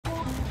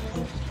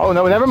Oh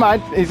no, never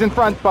mind. He's in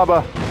front,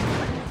 Bubba.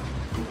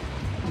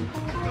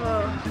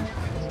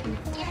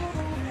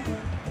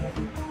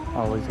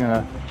 Oh, he's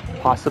gonna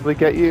possibly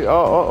get you.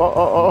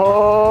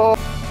 Oh.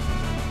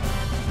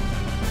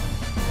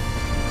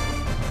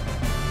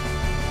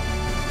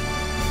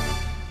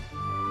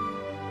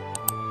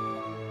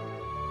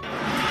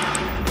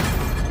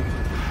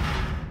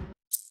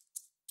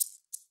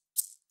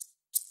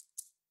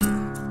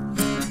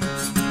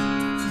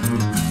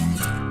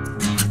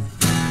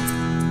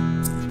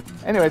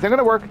 Anyways, I'm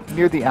gonna work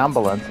near the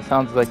ambulance. It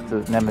sounds like the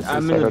nemesis.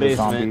 I'm in the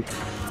basement.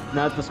 Zombies.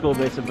 Not the school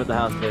basement, but the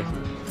house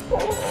basement.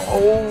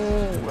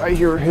 Oh, I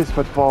hear his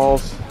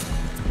footfalls.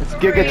 It's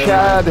Giga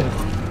Chad.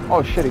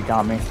 Oh shit, he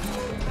got me.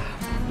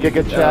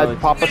 Giga Chad,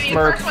 Papa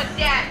Smurf.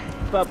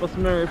 Papa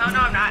Smurf. Oh no,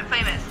 I'm not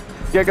famous.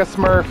 Giga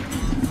Smurf.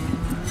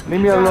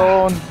 Leave me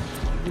alone.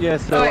 Yeah,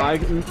 so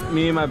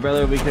me and my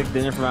brother, we cooked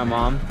dinner for my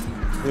mom.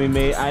 We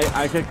made,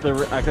 I cooked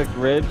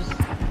ribs,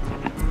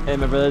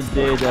 and my brother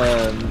did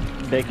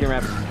bacon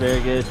wrapped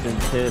asparagus and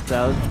potato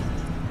salad.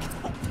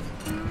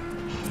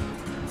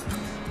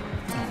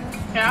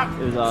 Yeah.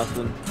 It was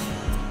awesome.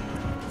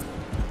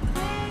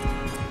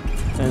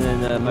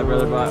 And then my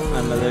brother bought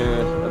my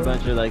mother a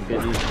bunch of like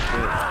goodies and shit.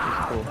 It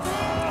was cool.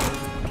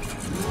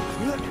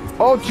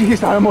 Oh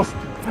jeez, I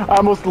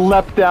almost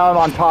leapt down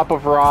on top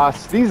of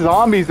Ross. These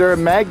zombies are a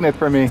magnet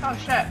for me. Oh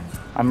shit.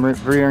 I'm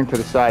rearing to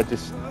the side.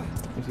 Just,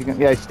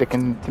 yeah, he's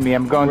sticking to me.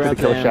 I'm going to the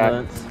kill shack.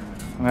 I'm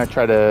gonna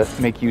try to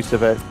make use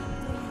of it.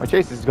 My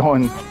chase is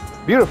going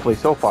beautifully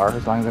so far,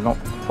 as long as I don't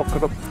fuck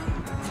it up.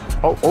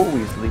 Oh,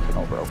 he's leaping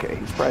over. Okay,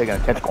 he's probably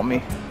gonna tentacle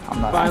me.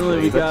 I'm not. Finally,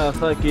 we got a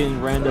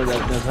fucking rando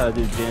that knows how to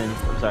do gin.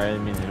 I'm sorry, I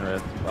didn't mean to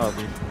interrupt. Oh,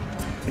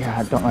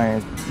 yeah, don't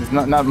worry. There's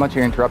not much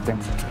you're interrupting.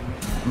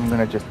 I'm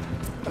gonna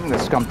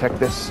scum tech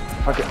this.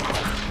 Fuck it.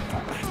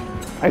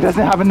 He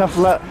doesn't have enough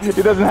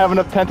He doesn't have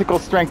enough tentacle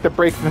strength to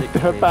break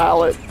the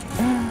pallet.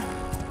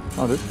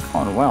 Oh, this is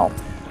going well.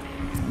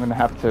 I'm gonna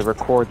have to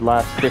record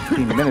last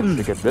 15 minutes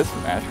to get this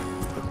match.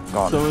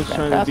 Someone's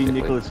trying to be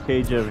Nicolas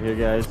Cage over here,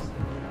 guys.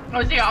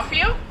 Oh, is he off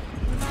you?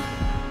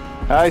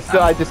 I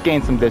just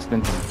gained some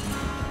distance.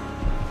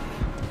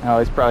 Oh,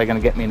 he's probably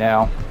gonna get me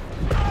now.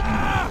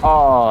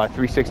 Oh,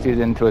 360'd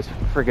into his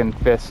friggin'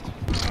 fist.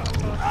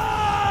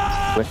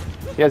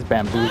 He has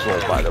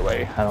bamboozle, by the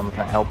way. I don't know if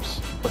that helps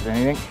with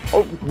anything.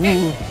 Oh,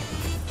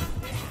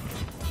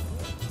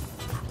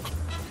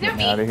 get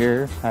out of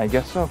here. I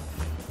guess so.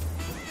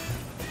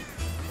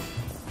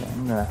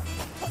 Okay,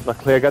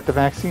 luckily, I got the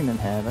vaccine in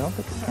hand. I don't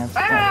think it's cancer.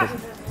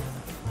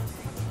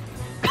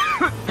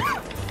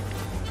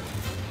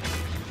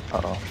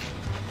 Uh-oh.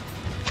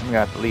 I'm gonna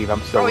have to leave.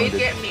 I'm so wounded.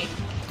 He's getting me.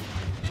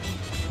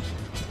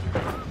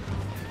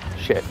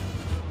 Shit.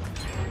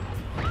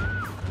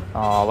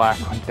 Oh, Lack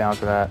went down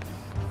to that.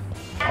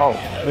 Oh.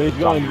 He's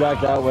going back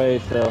that way,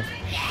 so.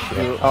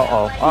 Shit.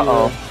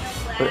 Uh-oh.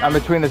 I'm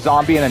between the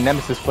zombie and a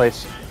nemesis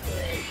place.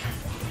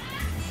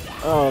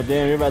 Oh,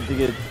 damn, you're about to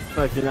get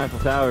fucking Eiffel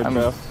Tower,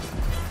 bro.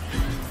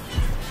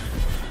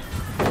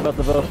 I'm about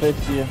to bow face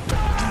to you.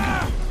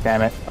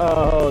 Damn it.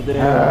 Oh,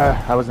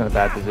 damn. I was in a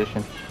bad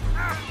position.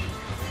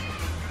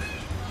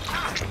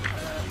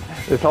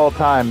 This whole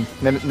time,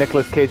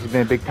 Nicolas Cage has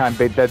been a big-time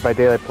Dead by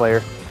Daylight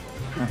player.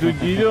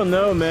 Dude, you don't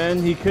know,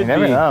 man. He could be. You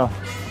never know.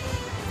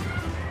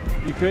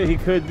 He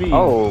could be.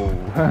 Oh.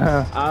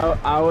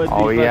 I would be.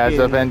 Oh, he has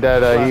a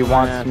vendetta. He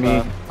wants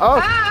me. Oh.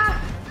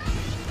 Ah!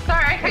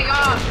 Sorry, I cut you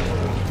off.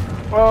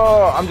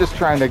 Oh, I'm just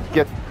trying to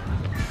get.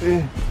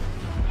 Is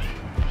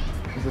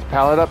this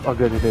pallet up? Oh,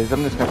 good, it is.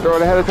 I'm just gonna throw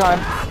it ahead of time.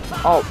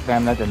 Oh,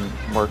 damn, that didn't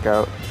work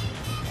out.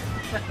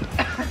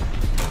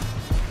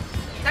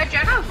 That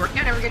gen I was working,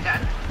 I never get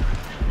done.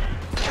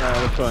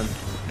 Which one?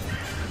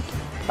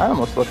 I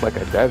almost looked like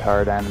a Dead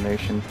Hard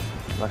animation.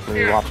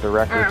 Luckily, Off the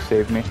Record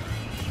saved me.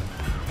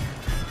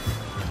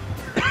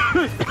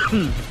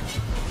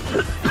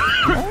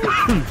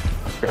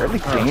 Barely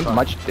gained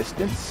much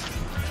distance.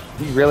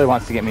 He really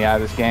wants to get me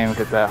out of this game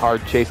because that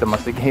hard chase I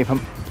must have gave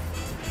him.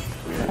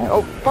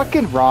 Oh,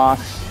 fucking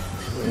Ross.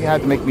 You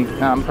had to make me.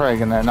 No, I'm probably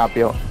gonna not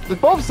be able.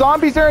 Both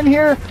zombies are in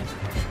here!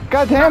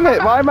 God damn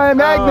it, why am I a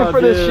magnet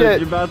for this shit?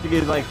 You're about to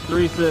get like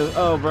 3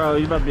 Oh, bro,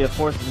 you're about to be a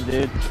foursome,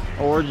 dude.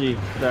 Orgy,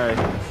 sorry.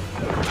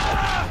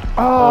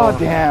 Oh,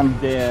 damn.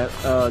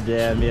 Oh,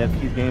 damn, yeah,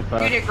 he's game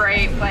fucked. You did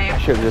great, Flame. I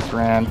should have just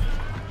ran.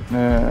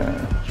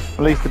 At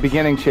least the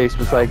beginning chase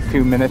was like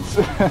 2 minutes.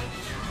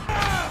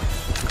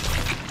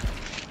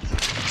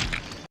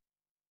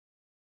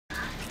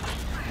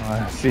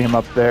 I see him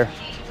up there.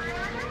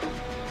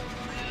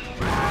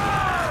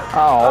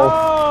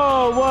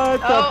 Oh,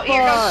 what the fuck?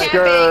 Here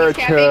goes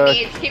camping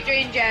needs. Keep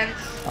doing gens.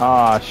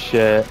 Oh,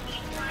 shit.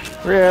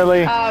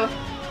 Really?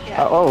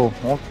 Yeah. Oh,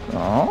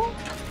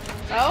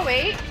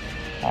 wait.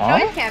 No,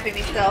 he's camping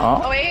me still.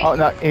 Oh, wait. Oh,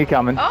 no, he's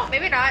coming. Oh,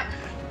 maybe not.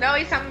 No,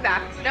 he's coming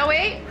back. No,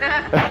 wait.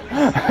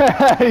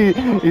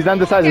 He's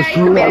undecided.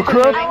 Okay, what?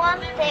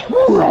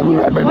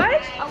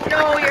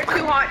 No, you're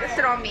too hot to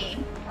sit on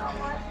me.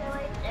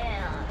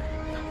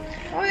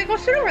 Oh, then go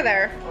sit over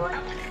there.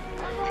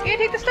 You can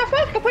take the stuff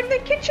out. Go put it in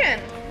the kitchen.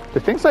 Do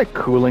things like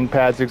cooling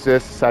pads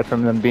exist aside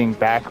from them being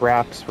back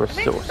wraps for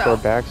sore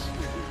backs?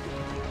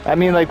 I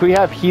mean, like, we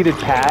have heated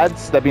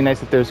pads. That'd be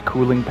nice if there's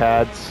cooling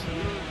pads.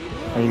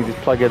 And you can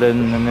just plug it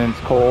in and then it's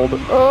cold.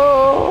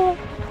 Oh!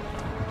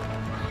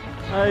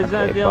 Oh, he's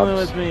not dealing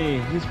with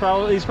me. He's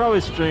probably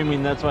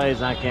streaming. That's why he's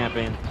not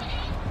camping.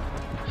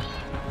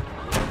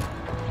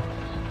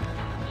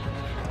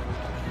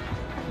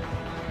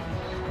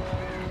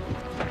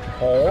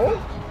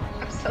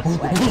 I'm so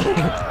sweaty.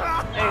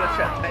 I gotta go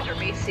shut the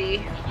bedroom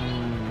AC.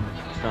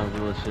 Sounds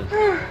delicious.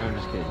 I'm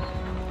just kidding.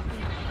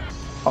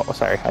 Oh,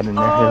 sorry. I didn't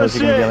realize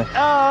you were gonna get me.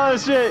 Oh,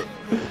 shit!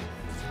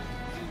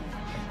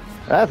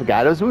 I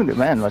forgot I was wounded.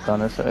 Man, what's on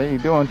this? What are you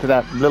doing to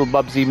that little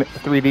Bubsy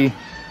 3D?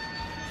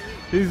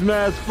 He's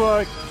mad as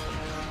fuck.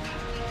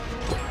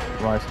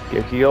 You want to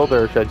get healed,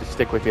 or should I just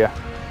stick with you?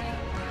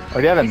 Oh,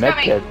 do you have a med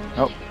kit?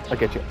 Oh, I'll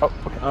get you. Oh,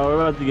 okay. Oh, we're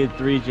about to get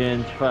 3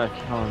 gens. Fuck.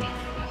 Hold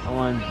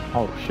on.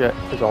 Oh shit,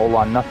 there's a whole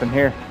lot of nothing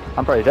here.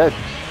 I'm probably dead.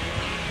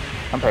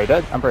 I'm probably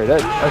dead.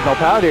 There's no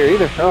pad here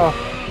either. Oh.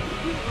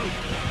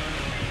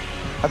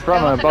 That's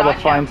probably when Bubba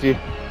finds you.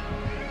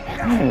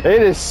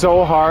 It is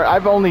so hard.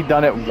 I've only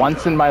done it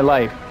once in my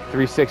life,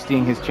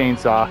 360ing his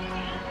chainsaw.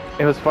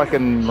 It was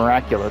fucking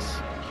miraculous.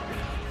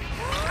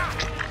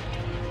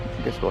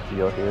 I guess we'll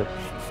heal here.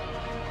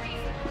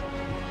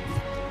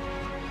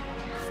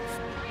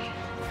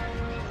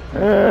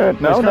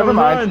 No, never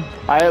mind.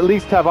 I at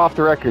least have off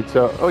the record,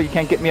 so... Oh, you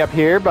can't get me up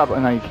here?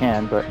 Bubba? No, you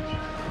can, but...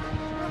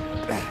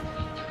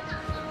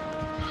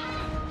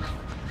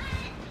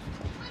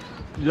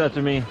 He's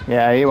after me.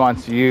 Yeah, he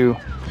wants you.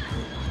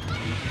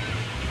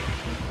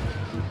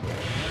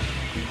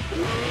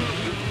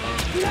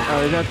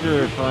 Oh, he's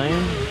after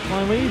Flame?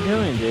 Flame, what are you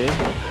doing, dude?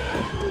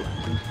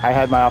 I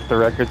had my off the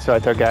record, so I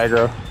took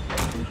aggro.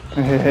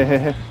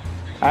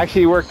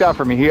 Actually, it worked out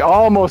for me. He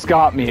almost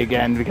got me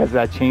again because of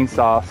that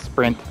chainsaw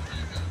sprint,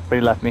 but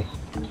he left me.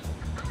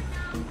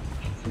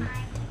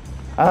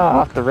 Ah,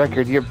 off the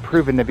record, you're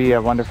proven to be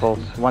a wonderful,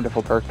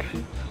 wonderful perk.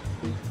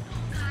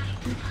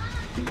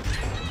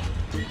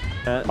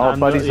 Oh,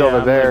 buddy's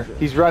over there.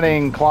 He's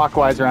running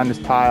clockwise around this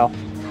tile,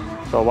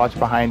 so watch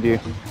behind you.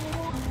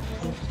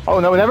 Oh,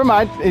 no, never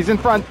mind. He's in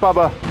front,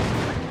 Bubba.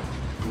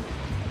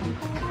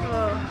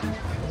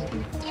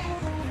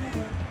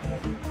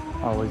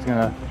 Oh, he's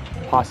gonna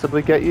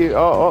possibly get you.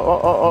 Oh.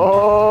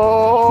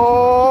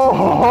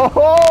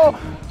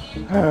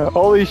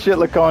 Holy shit,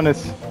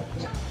 Laconis.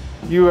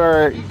 You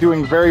are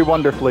doing very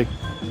wonderfully.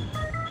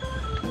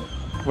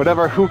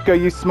 Whatever hookah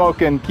you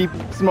smoking, keep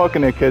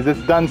smoking it, because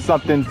it's done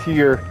something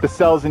to the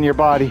cells in your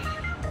body.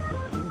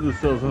 The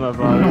cells in my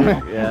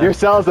body, yeah. Your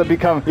cells have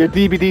become, your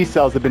DBD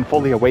cells have been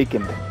fully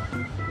awakened.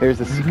 There's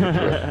a secret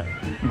to it.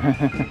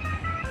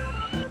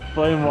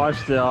 Flame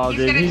watched it all,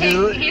 dude.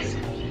 He's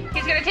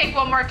gonna take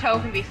one more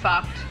toke and be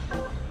fucked.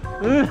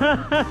 Wasn't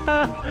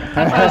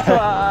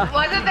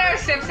there a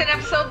Simpson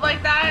episode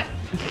like that?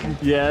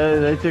 Yeah,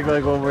 they took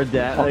like one more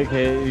dab. Like,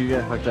 hey, you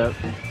got fucked up.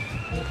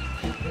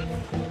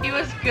 He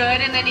was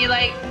good, and then he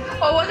like,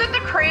 oh, was it the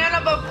crayon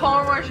above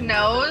Palmer's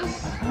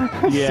nose?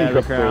 Yeah,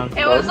 the crown.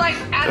 It was like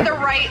at the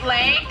right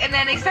length, and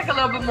then he stuck a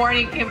little bit more and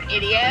he became an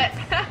idiot.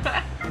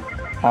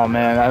 Oh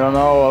man, I don't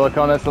know,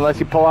 Laconis, unless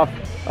you pull off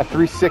a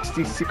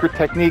 360 secret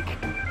technique.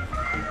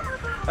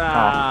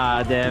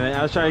 Ah, damn it.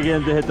 I was trying to get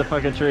him to hit the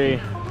fucking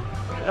tree.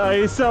 Oh,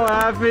 he's so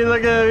happy.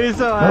 Look at him. He's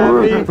so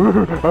happy.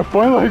 I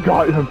finally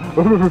got him.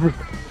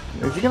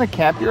 Is he gonna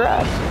camp your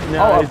ass?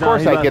 No, oh, of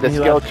course I get a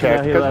skill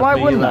check, because why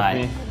wouldn't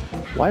I?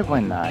 Why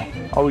wouldn't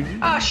I? Oh,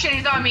 oh shit,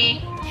 he's on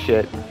me.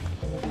 Shit.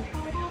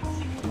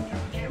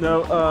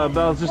 No,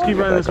 Bells, just keep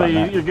running this way.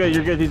 You're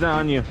good, he's not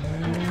on you.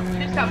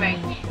 He's coming.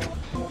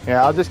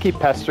 Yeah, I'll just keep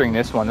pestering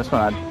this one. This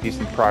one had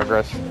decent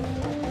progress. I'm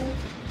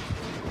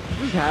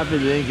just happy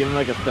they didn't give him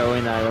like a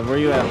throwing item. Where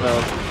you at,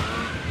 Bells?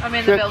 I'm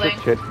in the building.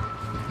 Shit.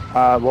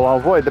 Well, I'll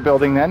avoid the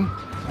building then.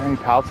 Are there any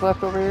pallets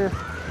left over here?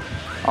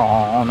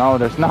 Oh, no,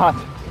 there's not.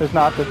 There's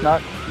not.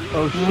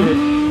 Oh, shit.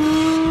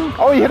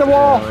 Oh, you hit a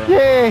wall!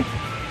 Yeah. Yay!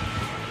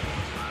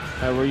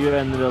 Where you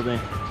at in the building?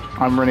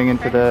 I'm running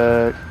into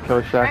the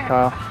killer shack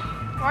tile.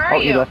 Where are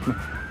you? You left me.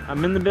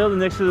 I'm in the building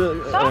next to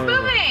the... Stop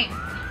moving!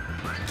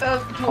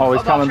 Oh,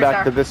 he's coming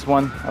back to this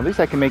one. At least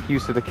I can make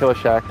use of the killer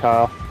shack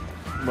tile.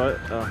 What?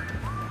 Oh.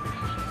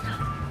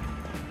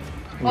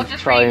 Well,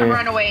 just where you can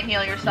run away and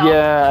heal yourself.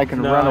 Yeah, I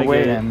can run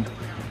away and...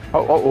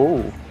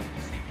 Oh.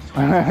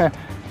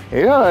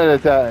 You know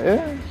that,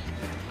 yeah.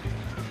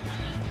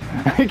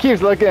 He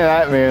keeps looking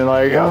at me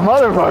like, oh,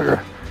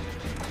 motherfucker.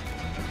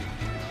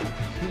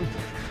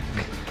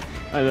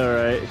 I know,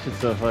 right? It's just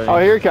so funny. Oh,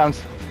 here he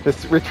comes.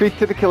 Just retreat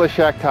to the killer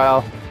shack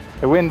tile.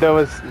 The window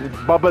is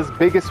Bubba's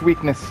biggest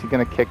weakness. He's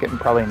gonna kick it and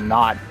probably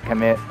not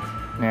commit.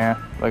 Yeah,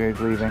 look, he's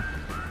leaving.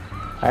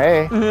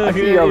 Hey, I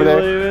see you over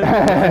there.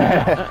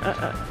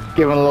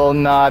 Give him a little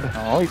nod.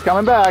 Oh, he's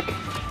coming back.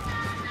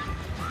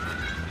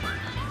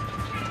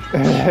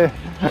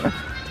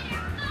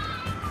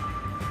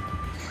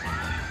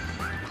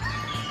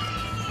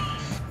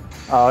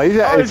 Oh, he's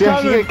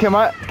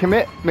gonna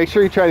commit. Make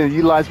sure you try to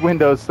utilize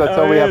windows. That's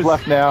all we have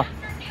left now.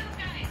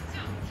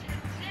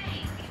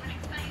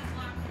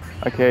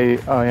 Okay,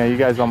 oh yeah, you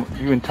guys,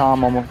 you and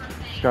Tom almost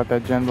got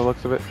that gen, the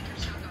looks of it.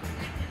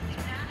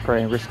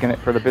 Probably risking it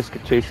for the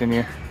biscuit chasing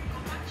you.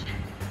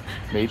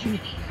 Maybe.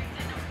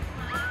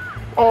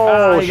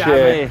 Oh, he got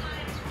shit. me.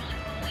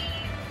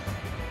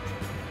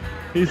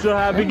 He's so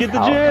happy. Get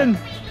the gen.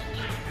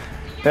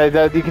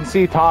 You can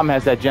see Tom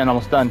has that gen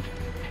almost done.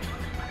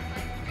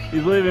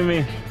 He's leaving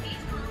me.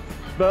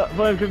 But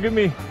Flame, come get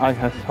me.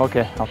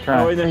 Okay, I'll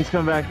try. Oh wait, no, he's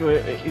coming back.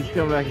 Wait, he's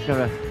coming back. He's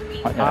coming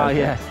back. Ah,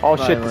 yes. Oh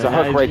shit, there's a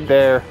hook right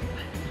there.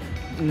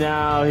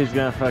 Now he's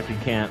gonna fucking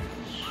camp.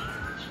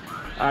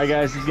 Alright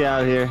guys, let's get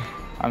out of here.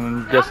 I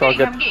guess I'll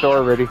get the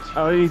door ready.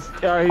 Oh,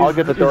 I'll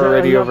get the door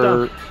ready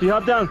over. He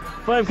hopped down.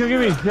 Flame, come get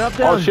me. He hopped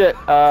down. Oh shit.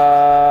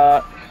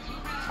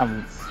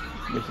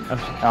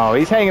 Oh,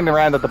 he's hanging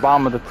around at the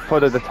bottom of the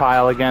foot of the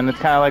tile again. It's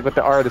kind of like with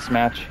the artist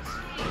match.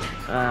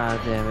 Ah,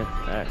 damn it.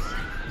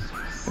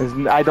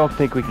 I don't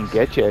think we can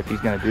get you if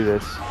he's gonna do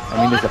this.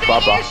 I mean, there's a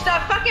Bubba.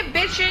 Stop fucking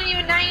bitching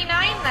you 99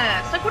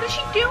 this. Like, what is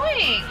she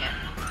doing?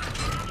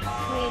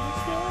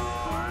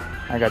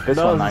 I got this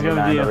one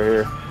 99 over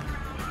here.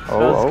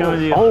 Oh,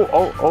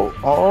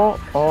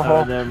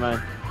 never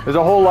mind. There's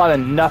a whole lot of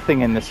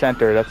nothing in the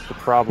center. That's the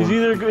problem.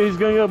 He's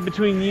going up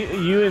between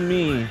you and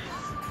me.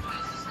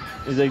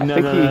 He's like, no.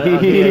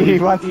 He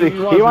wants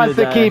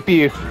to keep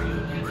you.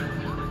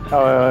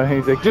 Oh,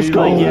 he's like, just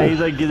go. He's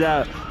like, get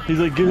out. He's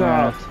like, get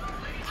out.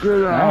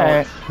 Get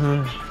out.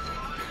 Alright.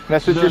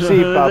 Message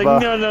received, Bubba.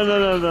 Like, no.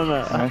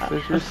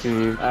 Message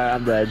received. Alright,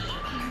 I'm dead.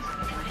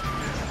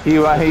 He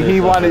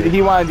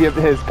wanted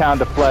his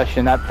pound of flesh,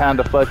 and that pound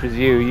of flesh is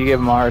you. You give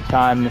him a hard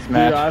time in this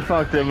match. Dude, I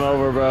fucked him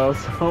over, bro,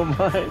 so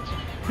much.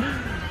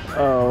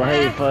 Oh,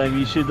 hey, Flame,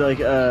 you should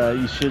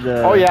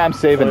oh yeah, I'm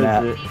saving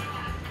that.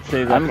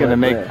 Save that. I'm gonna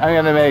make.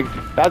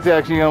 That's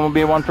actually gonna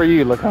be one for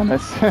you. Look on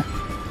this.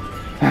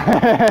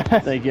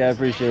 Thank you, I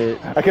appreciate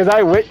it. Because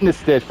I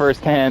witnessed it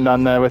firsthand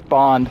with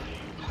Bond.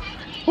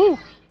 Woo.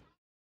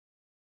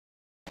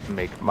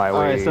 Make my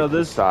way to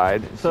the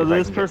side. So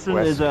this person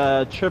is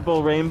a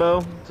triple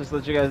rainbow. Just to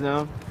let you guys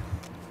know.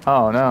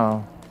 Oh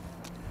no!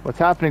 What's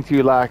happening to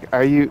you, Lack?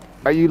 Are you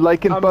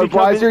liking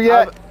Budweiser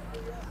yet?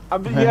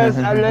 Yes,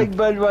 I like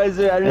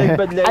Budweiser. I like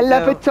Bud Light. I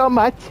love it so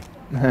much.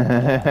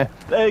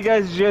 Hey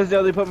guys, did you guys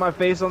know they put my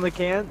face on the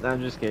can? No,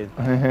 I'm just kidding.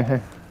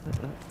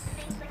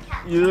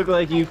 You look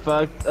like you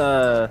fucked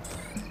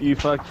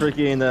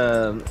freaking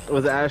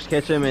was Ash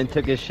Ketchum and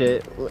took his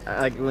shit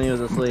like when he was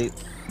asleep.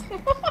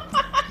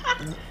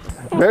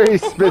 Very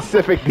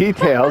specific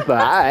details,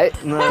 but alright.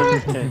 No, I'm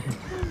just kidding.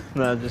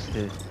 No, I'm just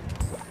kidding.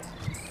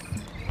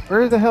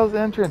 Where the hell's the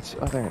entrance?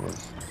 Oh, there it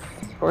is.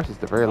 Of course, it's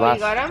the very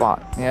last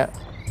spot. Yeah.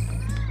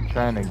 I'm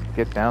trying to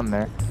get down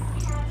there.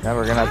 Now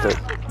we're gonna have to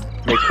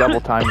make double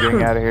time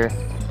getting out of here.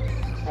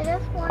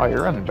 Oh,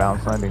 you're running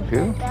bounce landing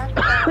too?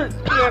 You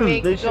want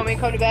me to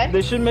come to bed?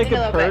 They should make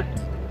a perk.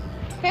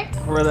 Okay.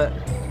 Where that.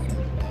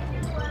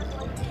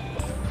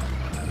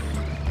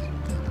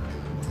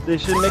 They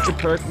should make a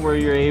perk where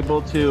you're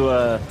able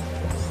to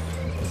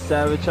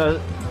sabotage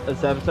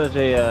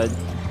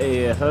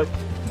a hook,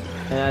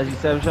 and as you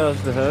sabotage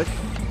the hook,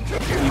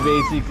 you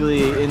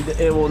basically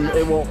it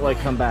won't like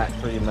come back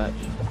pretty much.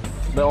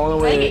 The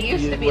only way it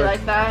used to be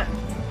like that.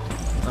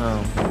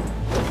 Oh.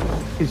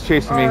 He's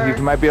chasing me. You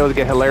might be able to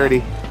get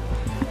hilarity.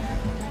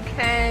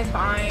 Okay,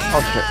 fine.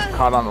 Oh shit!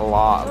 Caught on the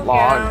log.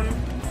 Yeah.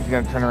 He's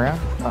gonna turn around.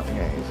 Oh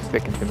yeah, he's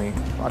sticking to me.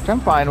 Which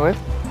I'm fine with.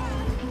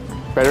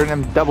 Better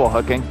than him double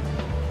hooking.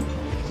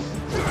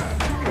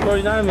 Bro,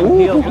 you're not even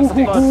healed. What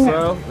the fuck,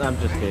 bro? I'm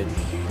just kidding.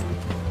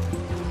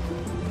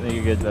 I think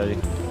you're good, buddy.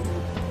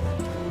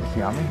 Is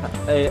he on me?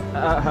 Hey,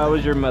 how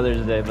was your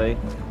Mother's Day, buddy?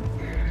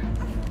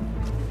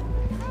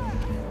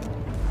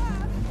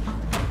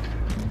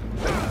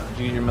 Did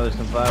you get your mother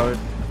some flowers?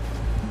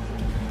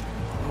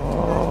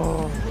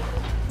 Oh.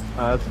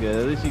 Oh, that's good.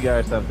 At least you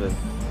got her something.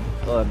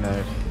 That's all that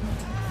matters.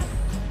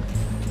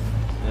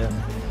 Yeah.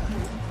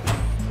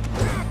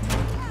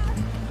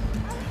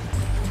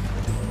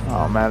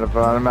 Oh, I'm out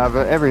of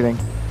everything.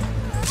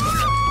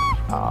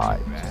 Ah,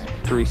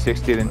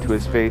 360'd into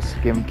his face,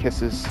 give him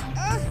kisses.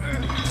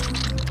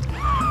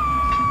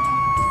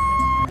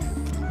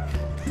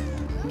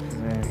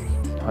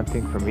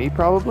 Hunting for me,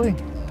 probably?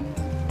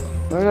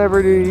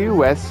 Whatever do you,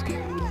 Wesk?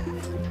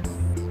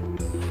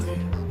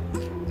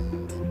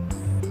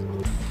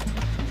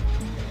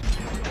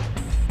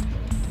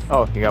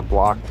 Oh, he got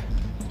blocked.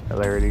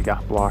 Hilarity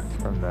got blocked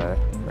from the,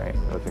 right,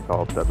 what's it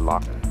called? The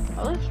lock.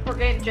 At least we're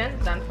getting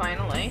gens done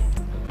finally.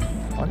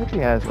 I wonder if he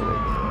has other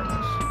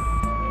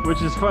games.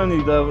 Which is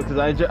funny though, because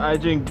I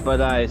drink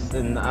Bud Ice,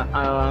 and I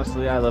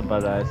honestly I love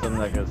Bud Ice. I'm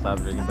not gonna stop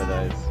drinking Bud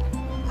Ice.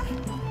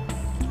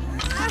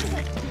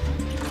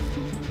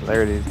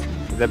 Hilarity,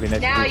 that'd be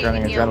nice if he's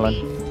running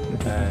adrenaline.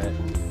 Alright.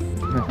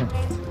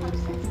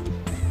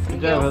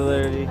 Good job,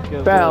 Hilarity.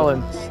 Go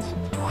Balanced.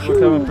 We're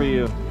coming for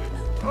you.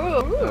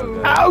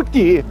 Ooh. Out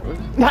there!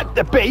 Not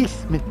the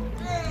basement!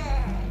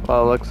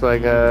 Well, it looks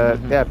like,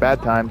 yeah,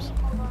 bad times.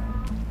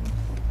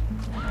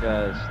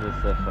 Gosh,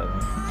 that's so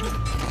funny.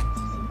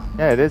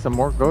 Yeah, it is a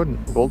more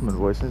Goldman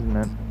voice, isn't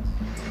it?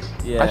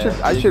 Yeah.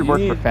 I should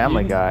work for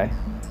Family Guy.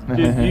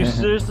 Dude, you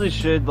seriously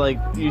should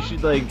you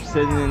should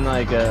send in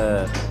like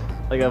a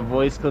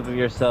voice clip of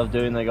yourself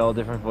doing like all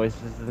different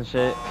voices and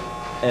shit,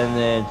 and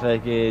then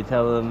fucking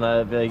tell them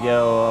be like,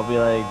 yo, I'll be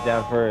like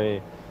down for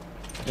a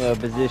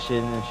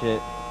position and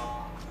shit.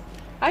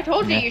 I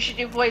told you you should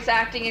do voice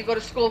acting and go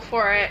to school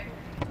for it.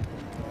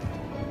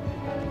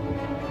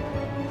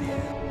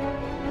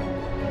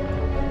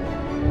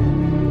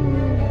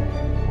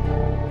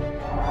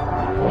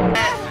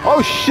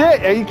 Oh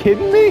shit! Are you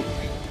kidding me?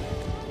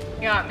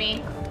 You got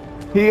me.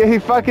 He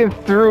fucking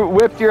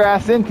whipped your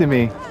ass into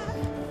me.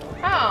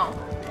 Oh.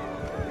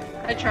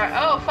 I tried.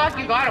 Oh fuck!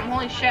 You got him.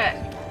 Holy shit.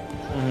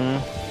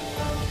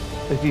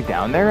 Is he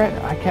down there?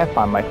 I can't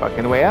find my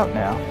fucking way out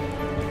now.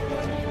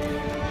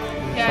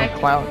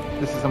 Yeah.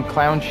 This is some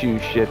clown shoe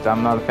shit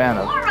I'm not a fan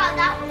of. Laura,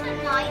 that was a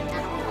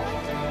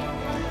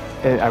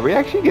nice. Are we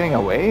actually getting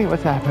away?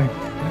 What's happening?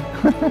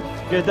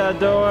 Get that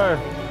door.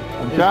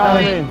 I'm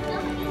trying.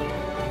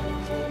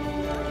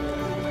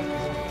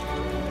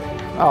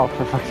 Oh,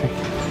 for fuck's sake.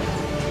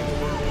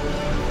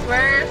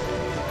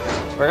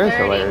 Where is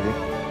Hilarity?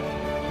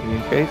 You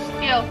in chase?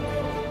 Heal.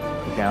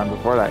 He's down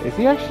before that. Is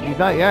he actually? He's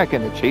not yet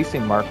getting the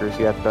chasing markers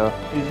yet, though.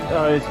 He's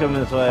coming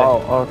this way.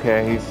 Oh,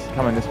 okay. He's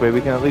coming this way.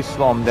 We can at least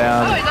slow him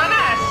down. Oh, he's on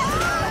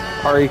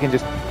us. Or he can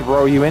just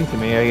throw you into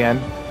me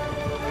again.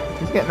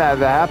 He's getting that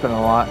to happen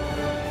a lot.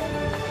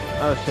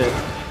 Oh shit.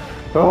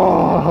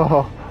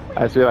 Oh! I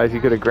just realized he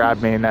could have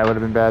grabbed me and that would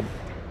have been bad.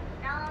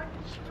 No,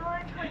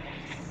 destroyed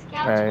with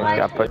Alright,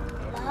 got put.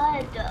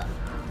 blood.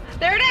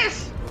 There it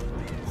is.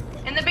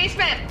 In the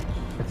basement.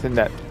 It's in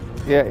that.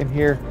 Yeah, in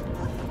here.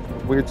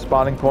 Weird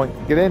spawning point.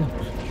 Get in.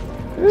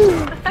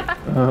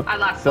 I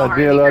laughed so hard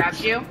he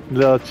grabbed you.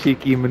 Little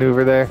cheeky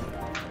maneuver there.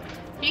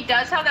 He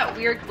does have that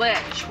weird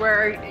glitch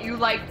where you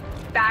like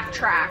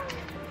backtrack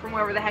from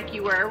wherever the heck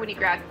you were when he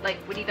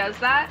does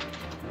that.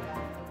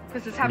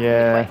 Because it's happened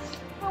to me twice.